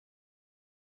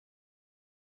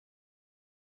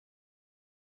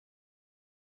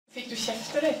Fikk du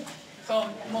kjeft, eller? Så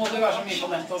må du være så mye på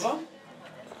nett også?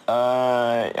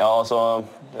 Ja, altså,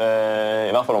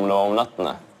 i hvert fall om det var om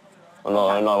nettene. Og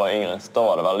når jeg var yngre, da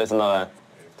var det veldig sånn der,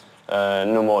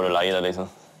 nå må du legge det, liksom.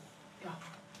 Ja.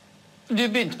 Du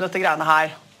begynte med dette greiene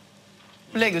her,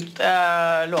 legge ut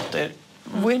låter.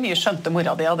 Hvor mye skjønte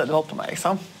mora di av det du holdt på med,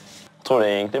 liksom? Jeg tror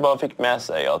de egentlig bare fikk med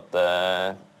seg at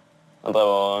jeg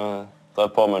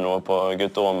drev på med noe på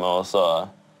gutterommet, og så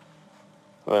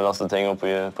ville jeg laste ting opp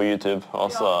på YouTube,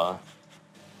 og så...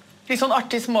 Litt sånn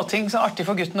artig småting, så artig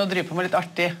for gutten å drive på med litt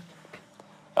artig.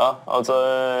 Ja, altså...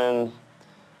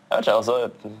 Jeg vet ikke, altså...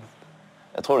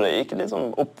 Jeg tror det gikk litt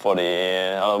sånn opp for de,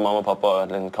 eller mamma og pappa,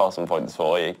 hva som faktisk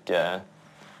foregikk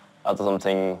ettersom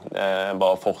ting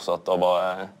bare fortsatte og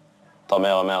bare ta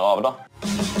mer og mer av, da.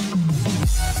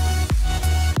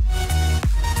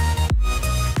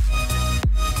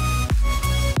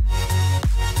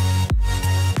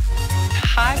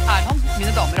 Her er han,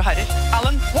 mine damer og herrer,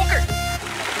 Alan Walker!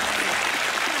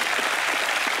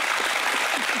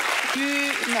 Du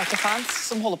møter fans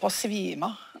som holder på å svime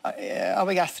av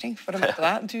begeistring for å møte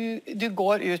deg. Du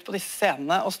går ut på disse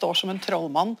scenene og står som en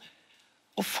trollmann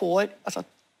og får altså,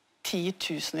 10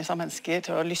 000 av mennesker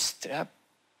til å lystre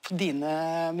på dine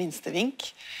minste vink.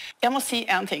 Jeg må si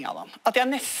en ting, Adam. At jeg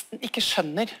nesten ikke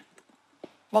skjønner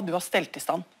hva du har stelt i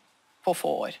stand på få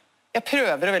år. Jeg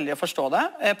prøver veldig å forstå det.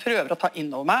 Jeg prøver å ta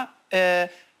inn over meg.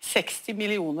 60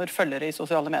 millioner følgere i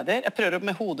sosiale medier. Jeg prøver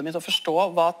med hodet mitt å forstå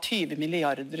hva 20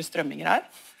 milliarder strømminger er.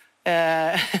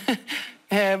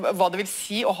 Hva det vil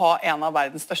si å ha en av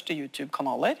verdens største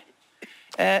YouTube-kanaler.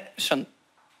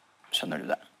 Skjønner du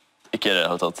det? Ikke i det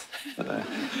hele tatt.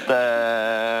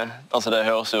 Altså det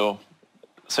høres jo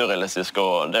surrealistisk,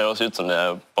 og det høres ut som det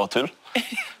er bare tull,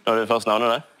 når du først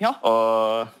nevner det. Ja.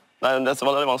 Og, nei, det er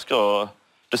veldig vanskelig å...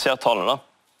 Du ser tallene da,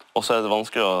 og så er det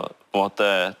vanskelig å på en måte,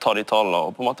 ta de tallene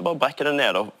og på en måte bare brekke det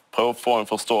ned og prøve å få en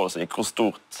forståelse i hvor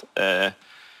stort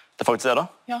det faktisk er da.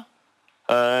 Ja.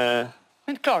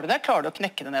 Men klarer du det? Klarer du å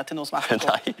knekke det ned til noe som er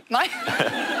forstått? Nei.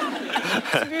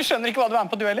 Så du skjønner ikke hva du er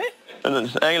med på, du heller?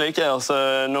 Egentlig ikke. Altså,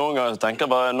 noen ganger tenker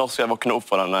jeg bare, når skal jeg våkne opp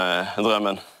fra denne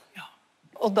drømmen? Ja.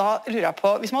 Og da lurer jeg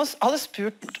på, hvis man hadde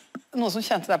spurt noen som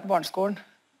kjente deg på barneskolen,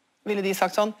 ville de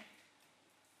sagt sånn,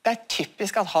 det er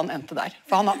typisk at han endte der,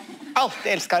 for han har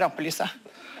alltid elsket rampelyset.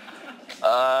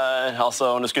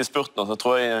 Altså, om du skulle spurt noe, så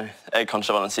tror jeg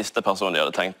kanskje var den siste personen de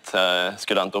hadde tenkt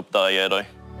skulle endte opp der jeg er i dag.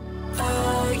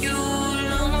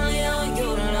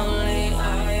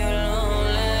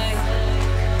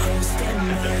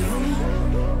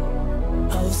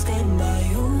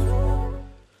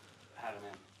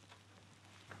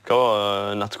 Hva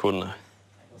var nettkodene?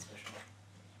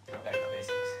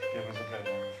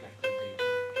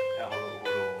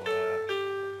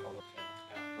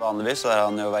 Vanligvis så har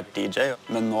han jo vært DJ,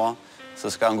 men nå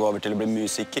så skal han gå over til å bli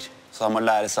musiker. Så han må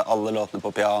lære seg alle låtene på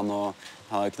piano.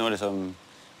 Han har ikke noe liksom,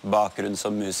 bakgrunn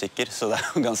som musiker, så det er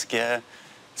jo ganske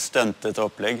stuntet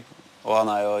opplegg. Og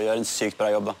han gjør en sykt bra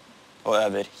jobb da, og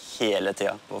øver hele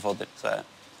tiden på å få til. Så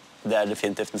det er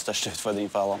definitivt den største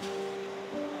utfordringen for alle.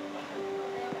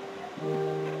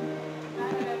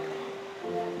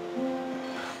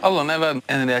 Allan er vel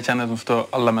en av de jeg kjenner som står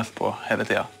aller mest på hele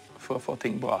tiden, for å få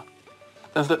ting bra.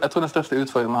 Jeg tror den største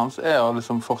utfordringen hans er å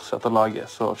liksom fortsette å lage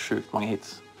så sjukt mange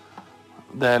hits.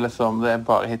 Det er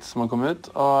bare hits som har kommet ut,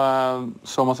 og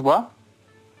så masse bra.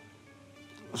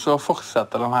 Så å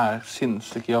fortsette denne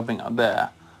sinnssyke jobbingen, det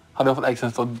hadde i hvert fall jeg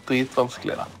syntes var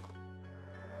dritvanskelig da.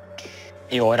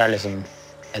 I år er liksom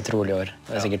et rolig år.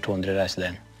 Det er sikkert 200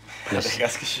 reisedøgn. Det er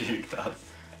ganske sykt, altså.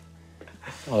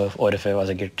 Og året før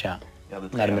var sikkert, ja,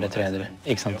 nærmere 300,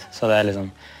 ikke sant? Så det er liksom,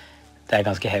 det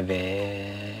er ganske heavy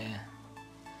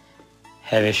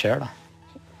kjør da.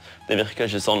 Det virker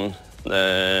ikke sånn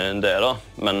det da,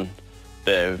 men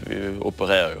vi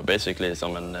opererer jo basically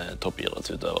som en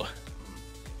toppidrettsutøver.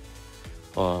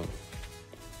 Og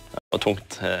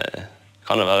tungt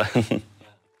kan det være.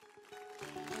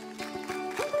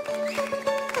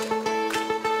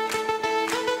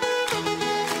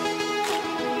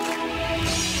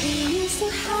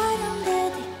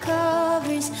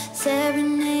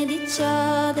 Serenade each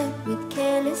other with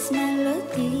careless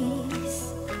melodies.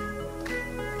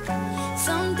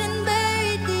 Something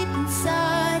buried deep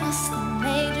inside us, the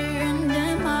major and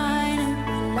the minor.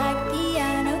 We like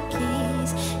piano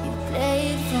keys, you play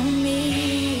it for me.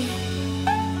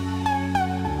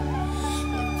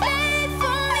 You play it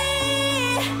for me.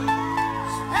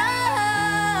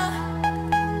 Oh.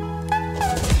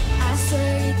 I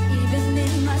swear it even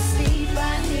in my sleep, I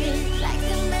hear it like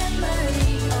a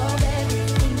memory.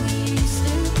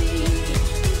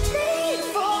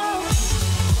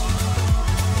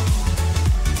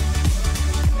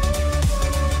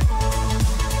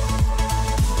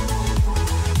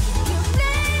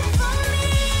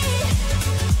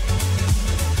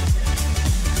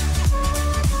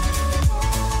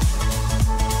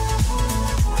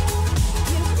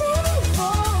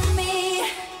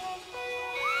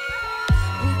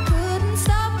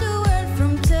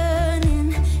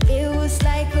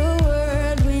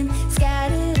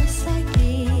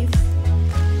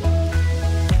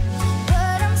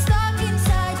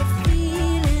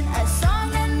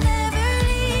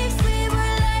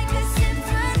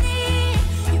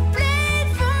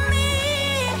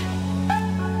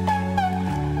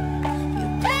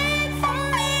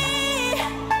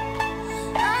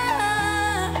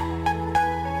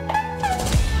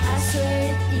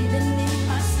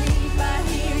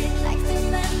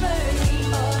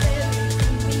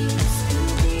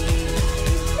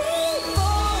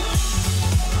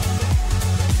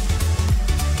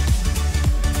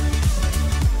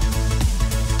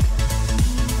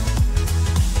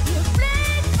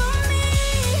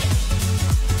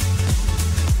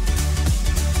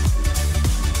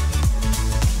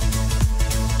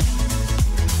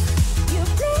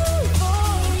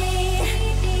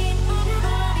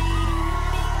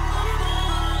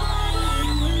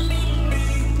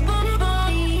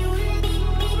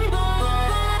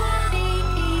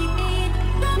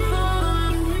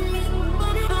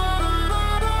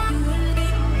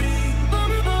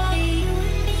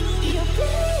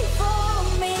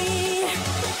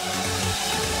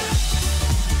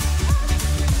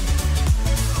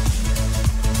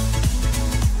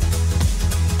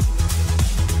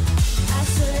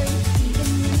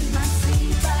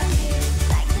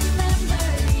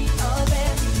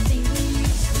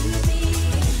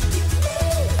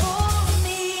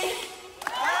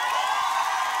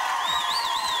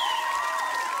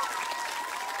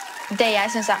 Det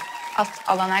jeg synes at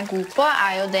Allan god på,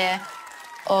 jo det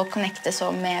å connecte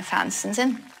så med fansen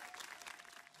sin.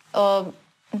 Og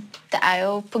det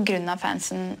jo på grunn av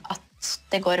fansen at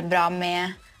det går bra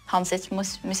med hans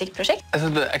musikkprosjekt. Jeg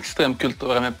synes det ekstremt kult å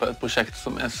være med på et prosjekt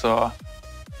som så...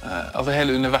 altså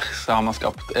hele universet han har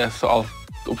skapt så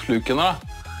altoppslukende da.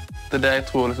 Det det jeg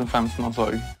tror liksom fansen hans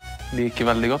også liker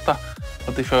veldig godt da.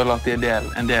 At de føler at de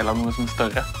en del av noe som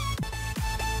større.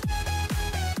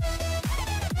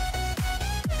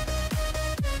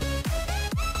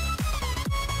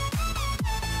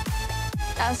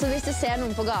 Altså, hvis du ser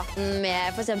noen på gaten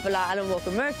med for eksempel Alan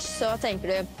Walker merch, så tenker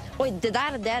du, oi, det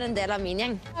der en del av min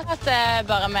gjeng. At det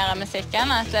bare mer av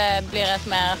musikken, at det blir et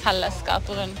mer fellesskap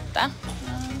rundt det.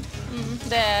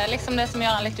 Det liksom det som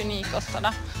gjør han litt unik også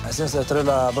da. Jeg synes det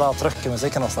utrolig bra trøkk i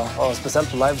musikken også, og spesielt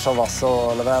på liveshowet så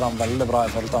leverer han veldig bra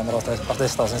i forhold til andre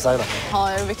artister, synes jeg da. Han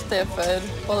jo viktig for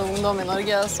både ungdom i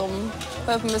Norge som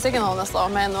hører på musikken hans da,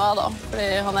 mener jeg da, fordi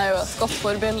han jo et godt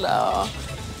forbilde og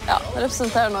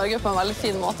representerer Norge på en veldig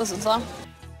fin måte, synes jeg.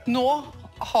 Nå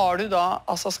har du da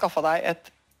altså skaffet deg et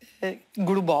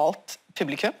globalt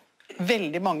publikum.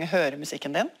 Veldig mange hører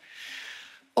musikken din.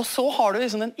 Og så har du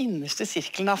liksom den innerste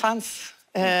sirkelen av fans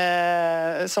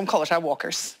som kaller seg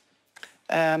Walkers.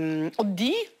 Og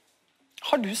de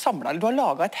har du samlet, eller du har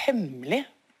laget et hemmelig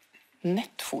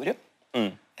nettforum.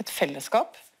 Et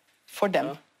fellesskap for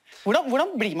dem.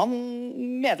 Hvordan blir man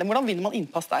medlem? Hvordan vinner man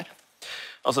innpass der?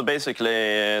 Altså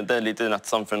basically, det et lite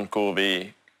nettsamfunn hvor vi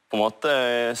på en måte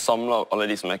samler alle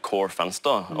de som core-fans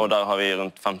da, og der har vi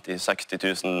rundt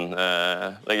 50-60 000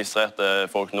 registrerte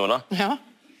folk nå da. Ja.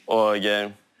 Og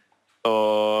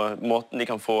måten de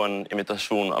kan få en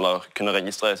invitasjon eller kunne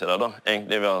registrere seg der da,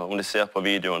 egentlig om de ser på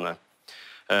videoene,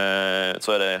 så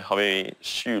har vi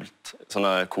skjult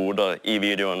sånne koder i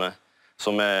videoene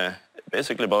som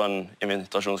basically bare en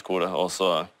invitasjonskode, og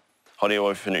så har de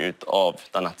også funnet ut av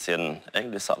den nettsiden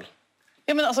egentlig selv.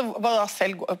 Ja, men altså, hva da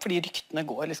selv, fordi ryktene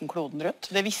går liksom kloden rundt?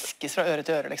 Det viskes fra øre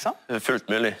til øre, liksom? Fullt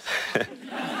mulig.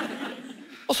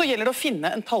 Og så gjelder det å finne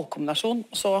en tallkombinasjon,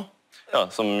 så... Ja,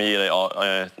 som gir deg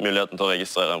muligheten til å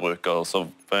registrere en bruker, og så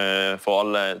får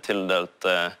alle tildelt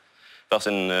hver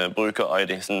sin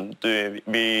bruker-ID. De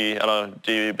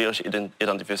blir ikke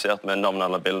identifisert med navn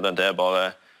eller bilde,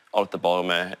 alt bare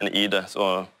med en ID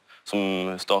som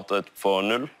startet på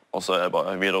 0, og så det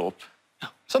bare videre opp. Ja,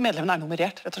 så medlemmene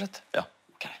nummerert, rett og slett? Ja.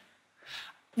 Okay.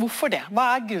 Hvorfor det?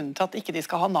 Hva grunnen til at ikke de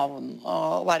skal ha navn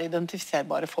og være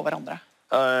identifiserbare for hverandre?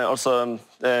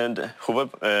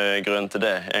 Hovedgrunnen til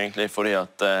det egentlig fordi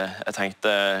at jeg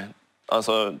tenkte,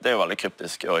 det jo veldig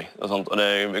kryptisk også, og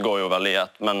det går jo veldig i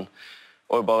ett, men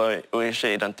å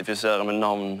ikke identifisere med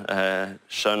navn,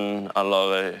 kjønn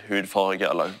eller hudfarge,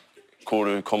 eller hvor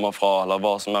du kommer fra, eller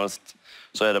hva som helst,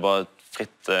 så det bare et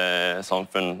fritt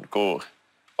samfunn hvor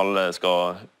alle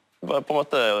skal på en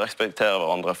måte respektere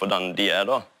hverandre for den de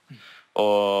da.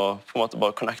 Og på en måte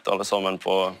bare connecte alle sammen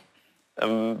på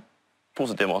en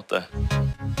positiv måte.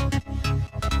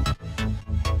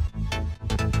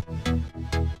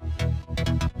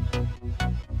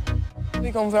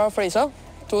 Vi kom fra Flisa,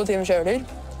 2 timer kjøretur.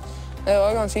 Jeg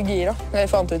var ganske gira. Jeg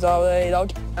fant ut av det i dag.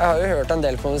 Jeg har jo hørt en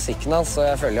del på musikken hans, så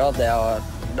jeg føler jo at det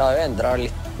har jo endret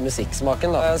litt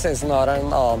musikksmaken da. Jeg synes han har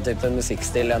en annen type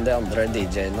musikkstil enn de andre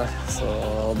DJ-ene, så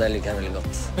det liker jeg veldig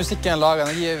godt. Musikken lager,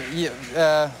 jeg blir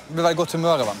veldig godt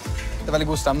humør av den. Det veldig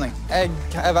god stemning. Jeg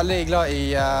veldig glad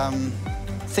i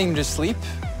Sing to Sleep.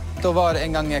 Da var det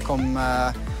en gang jeg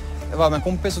var med en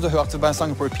kompis, og da hørte vi bare en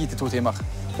sang på repeat i 2 timer.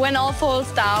 When all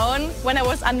falls down, when I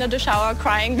was under the shower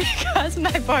crying because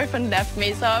my boyfriend left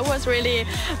me, so it was really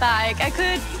like I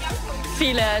could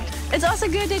feel it. It's also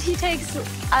good that he takes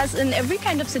us in every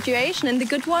kind of situation, in the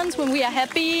good ones when we are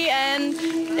happy and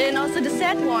also the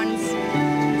sad ones.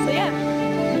 So yeah.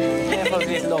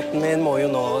 Låten min må jo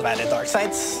nå være Dark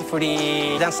Sides,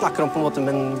 fordi den snakker om på en måte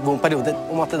med en vond periode,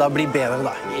 om at det da blir bedre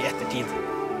da, i ettertid.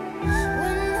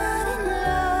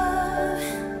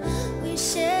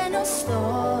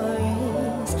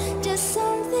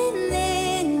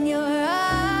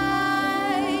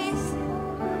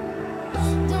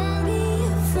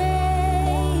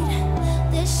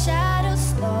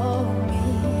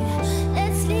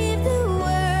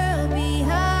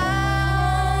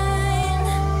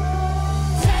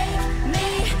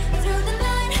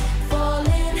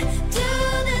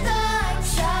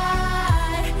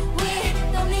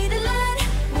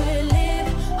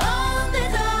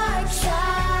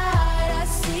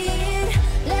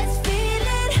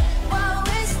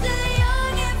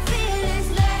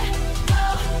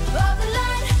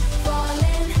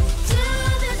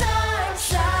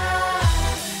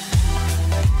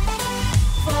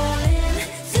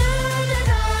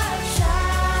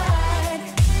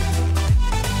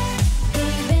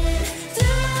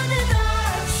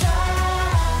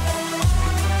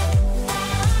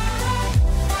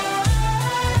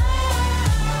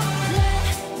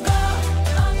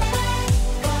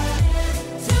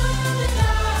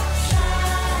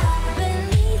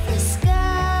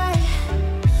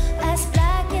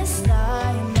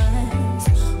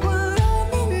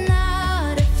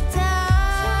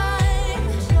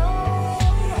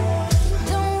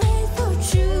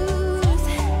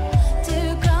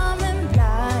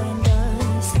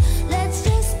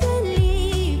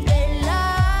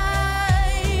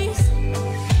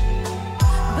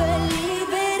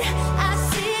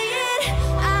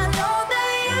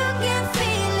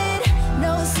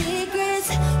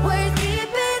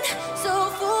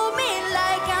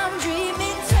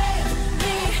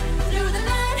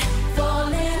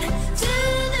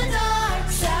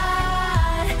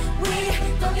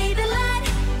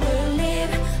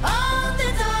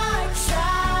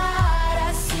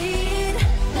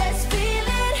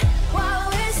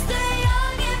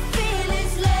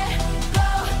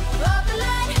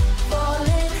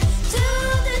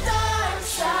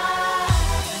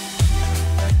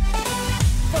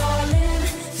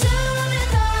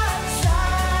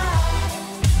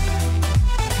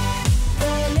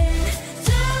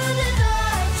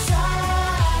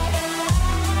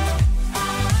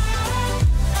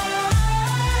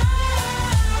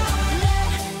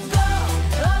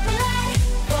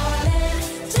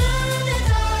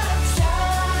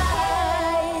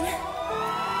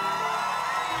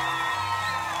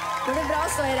 Går det bra å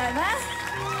stå i regnet?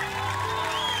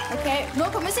 Ok, nå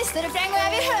kommer siste refreng, og jeg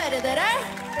vil høre dere.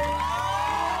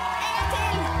 En gang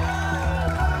til.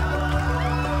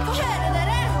 Få høre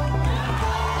dere.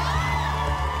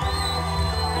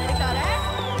 Er dere klare?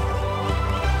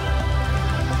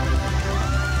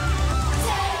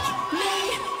 Take me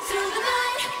through the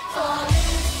night, fall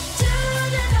into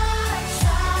the dark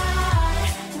side.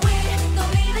 We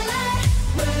don't need a light,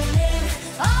 we're living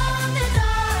on the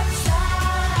dark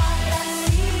side. Let's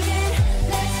see it,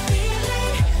 let's feel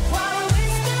it, while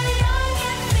we're still young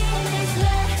and fearless.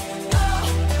 Let go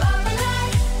of the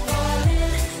light, fall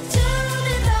into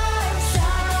the dark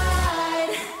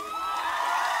side.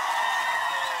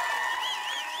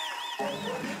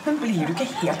 Men blir du ikke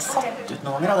helt satt ut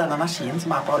noen ganger av den energien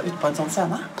som ute på en sånn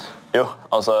scene? Jo,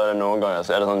 altså noen ganger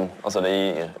så det sånn, altså det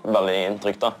gir veldig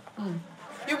inntrykk da.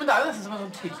 Jo, men det jo nesten som en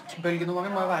sånn trykkbølge noen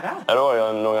ganger må jo være. Det også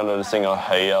noen ganger du synger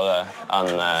høyere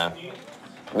enn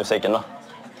musikken da.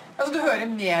 Altså, du hører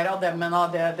mer av dem enn av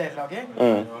det dere lager?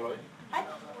 Hei.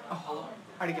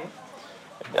 Er det gøy?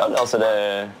 Ja, altså det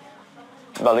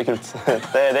veldig kult.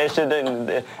 Det er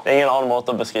ingen annen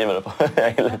måte å beskrive det på,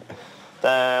 egentlig.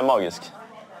 Det magisk.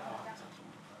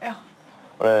 Ja.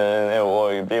 Og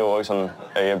det blir jo også sånn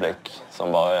øyeblikk som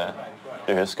bare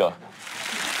du husker.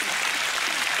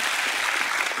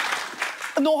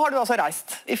 Nå har du altså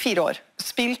reist i 4 år,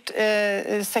 spilt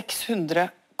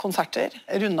 600 konserter,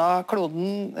 rundet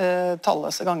kloden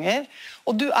talløse ganger,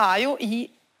 og du jo i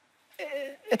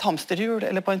et hamsterhjul,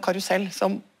 eller på en karusell,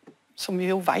 som vi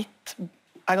jo vet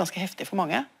ganske heftig for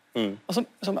mange, og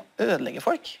som ødelegger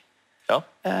folk. Ja.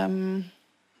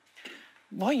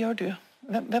 Hva gjør du?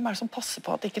 Hvem det som passer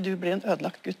på at ikke du blir en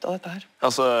ødelagt gutt av dette her?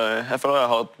 Altså, jeg føler jeg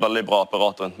har et veldig bra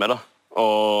apparat rundt meg da.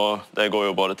 Og det går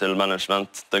jo både til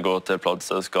management, det går til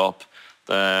plateselskap,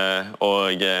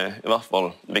 og i hvert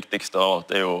fall viktigste av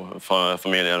alt jo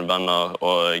familien, venner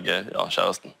og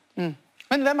kjæresten.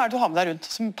 Men hvem det du har med deg rundt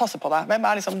som passer på deg? Hvem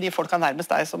liksom de folka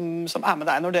nærmest deg som med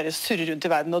deg når dere surrer rundt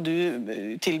i verden og du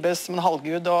tilbes som en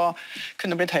halvgud og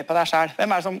kunne blitt høy på deg selv?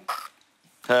 Hvem det som...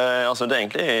 Altså, det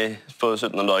egentlig på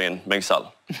slutten av dagen meg selv.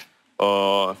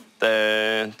 Og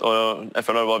jeg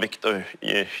føler det var viktig å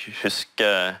huske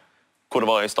hvor det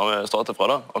var jeg startet fra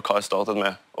da, og hva jeg startet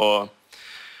med. Og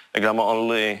jeg glemmer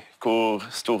aldri hvor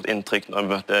stort inntrykk når jeg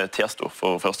møtte Thea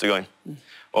for første gang.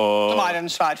 Som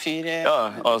en svær fyr?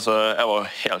 Ja, altså, jeg var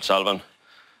helt skjelven.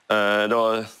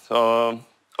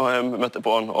 Og jeg møtte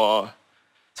på han, og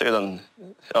sikkert den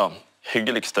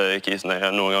hyggeligste kisen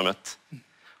jeg noen gang møtt.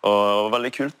 Og det var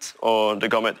veldig kult, og det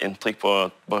ga meg et inntrykk på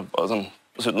sånn,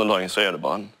 på slutten av dagen så det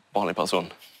bare en vanlig person.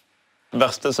 Det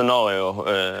verste scenario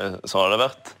som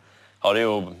hadde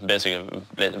jo basically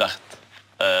blitt vært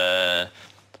at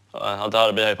det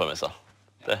hadde blitt høy på meg, så.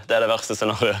 Det det verste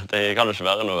scenarioet. Det kan ikke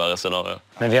være noe verre scenario.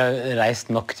 Men vi har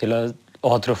reist nok til og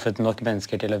har truffet nok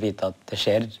mennesker til å vite at det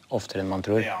skjer oftere enn man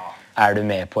tror. Er du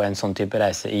med på en sånn type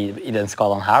reise i den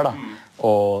skalaen her da,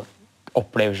 og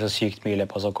opplever så sykt mye i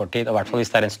løpet av så kort tid, og i hvert fall hvis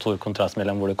det en stor kontrast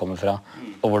mellom hvor du kommer fra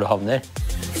og hvor du havner.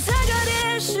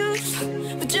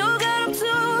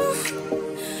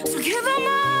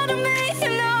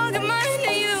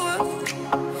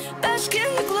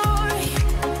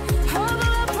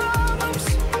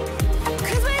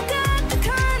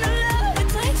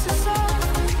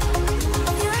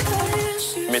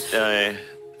 Mitt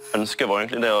ønske var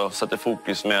egentlig det å sette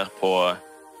fokus mer på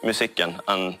musikken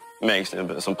enn meg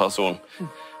som person,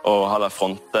 og heller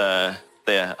fronte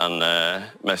det enn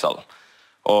meg selv.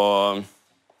 Og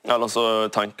ellers så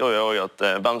tenker jeg også at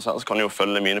hvem som helst kan jo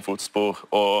følge mine fotspor,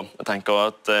 og jeg tenker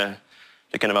at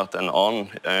det kunne vært en annen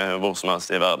hvor som helst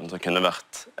i verden som kunne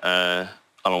vært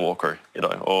Alan Walker i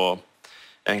dag, og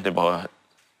egentlig bare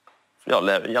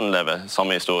gjenleve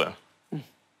samme historie.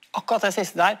 Akkurat det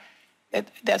siste der,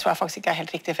 det tror jeg faktisk ikke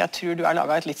helt riktig, for jeg tror du har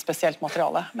laget et litt spesielt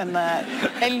materiale. Men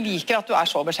jeg liker at du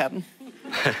så beskjeden.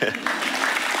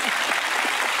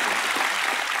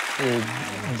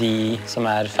 De som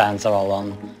fans av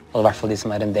Alan, og i hvert fall de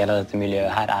som en del av dette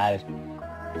miljøet her,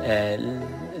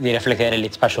 de reflekterer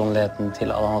litt personligheten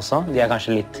til Alan også. De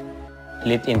kanskje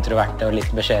litt introverte og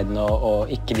litt beskjedne, og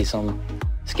ikke de som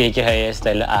skriker høyest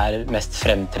eller mest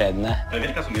fremtredende. Det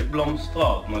virker som de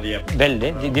blomstrer når de Veldig.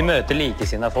 De møter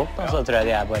likesinnede folk, da, så tror jeg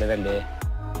de bare veldig...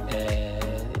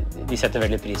 de setter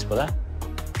veldig pris på det.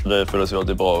 Det føles jo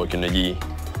alltid bra å kunne gi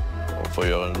og få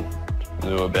gjøre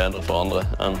noe bedre for andre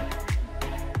enn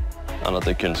at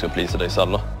det kun skal please deg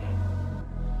selv.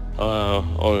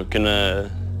 Og kunne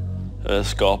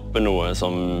skape noe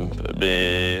som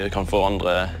kan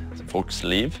forandre folks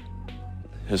liv.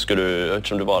 Husker du, jeg vet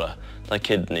ikke om du var det, den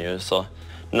kiden i USA,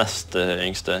 nest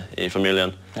yngste i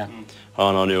familien. Ja.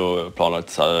 Han hadde jo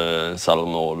planlagt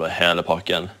selvmord og hele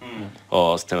pakken.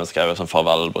 Og til og med skrev et sånt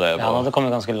farvelbrev. Ja, han hadde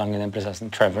kommet ganske langt i den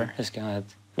prosessen. Trevor, husker jeg, han het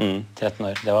 13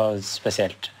 år. Det var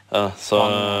spesielt. Ja, så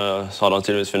hadde han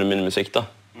tydeligvis funnet min musikk da.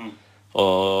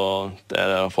 Og det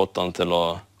har fått han til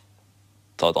å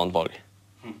ta et annet valg.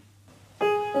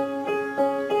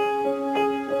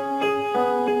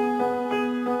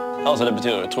 Altså, det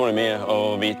betyr utrolig mye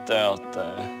å vite at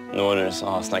noe du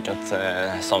har snekket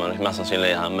sammen mest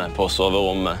sannsynlig hjemme på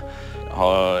soverommet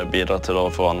har bidratt til å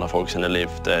forandre folk sine liv.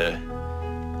 Jeg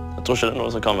tror ikke det er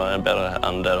noe som kan være bedre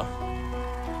enn det da.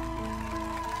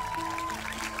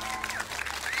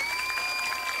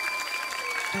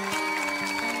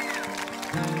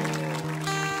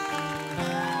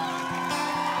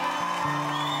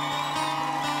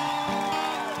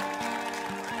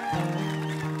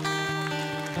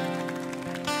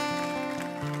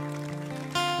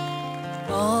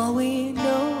 All we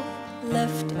know,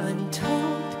 left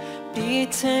untold,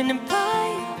 beaten by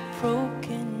a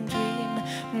broken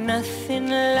dream. Nothing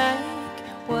like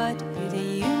what it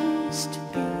used to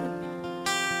be.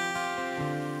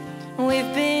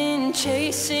 We've been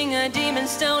chasing our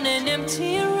demons down an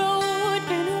empty road,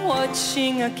 been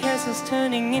watching our castles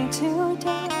turning into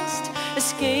dust,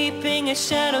 escaping our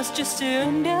shadows just to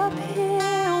end up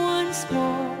here once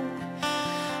more.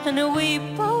 And we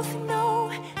both know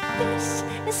this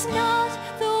is not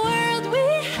the world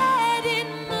we had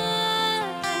in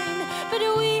mind, but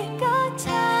we got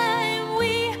time,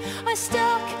 we are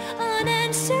stuck on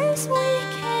answers we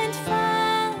can't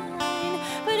find,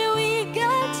 but we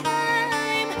got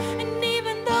time, and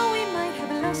even though we might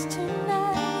have lost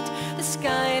tonight, the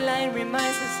skyline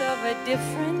reminds us of a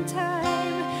different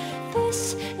time.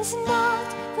 This is not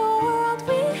the world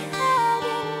we had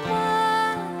in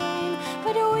mind,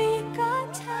 but we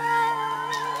got time.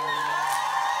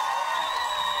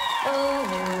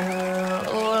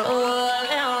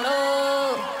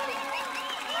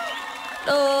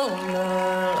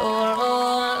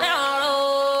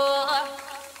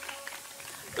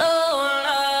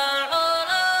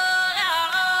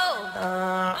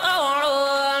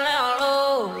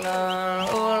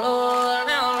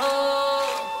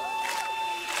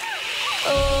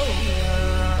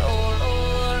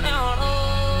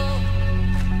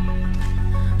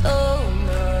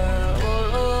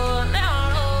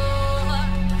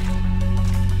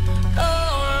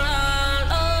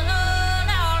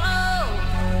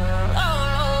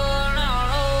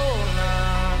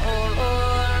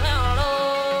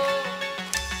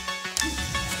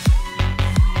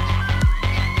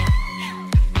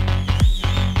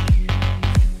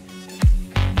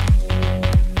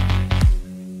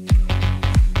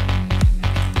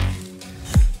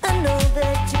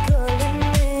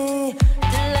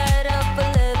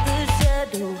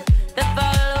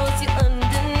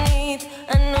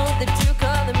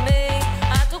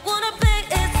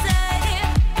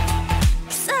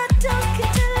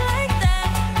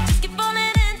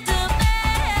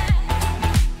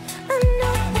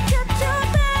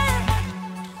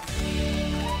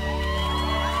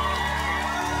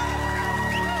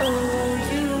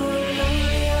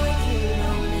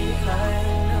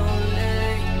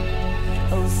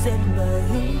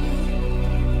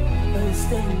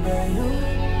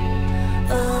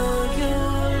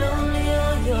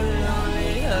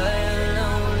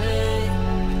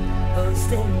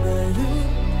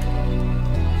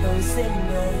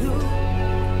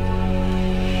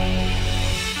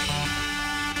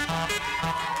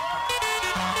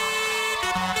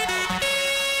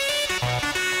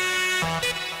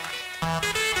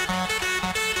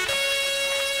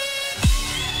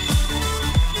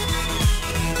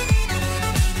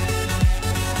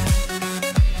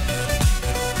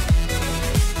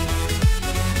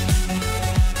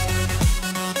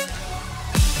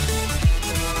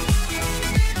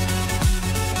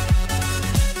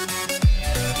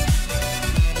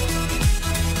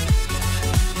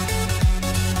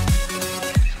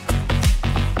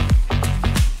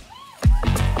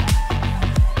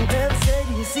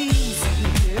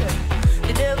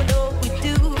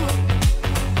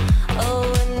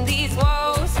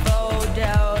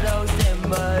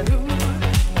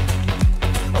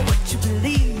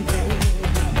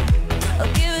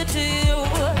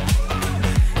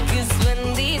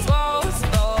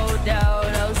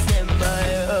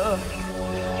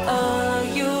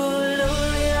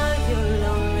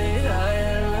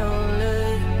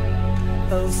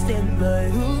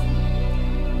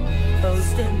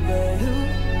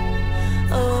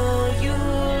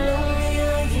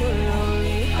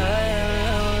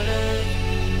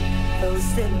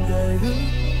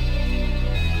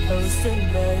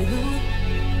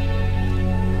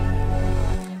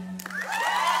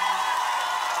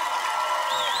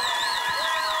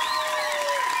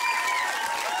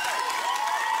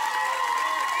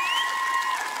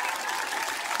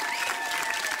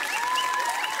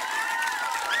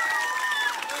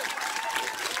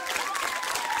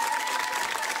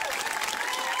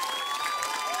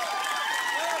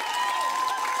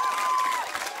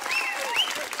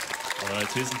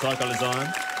 Tusen takk alle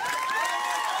sammen.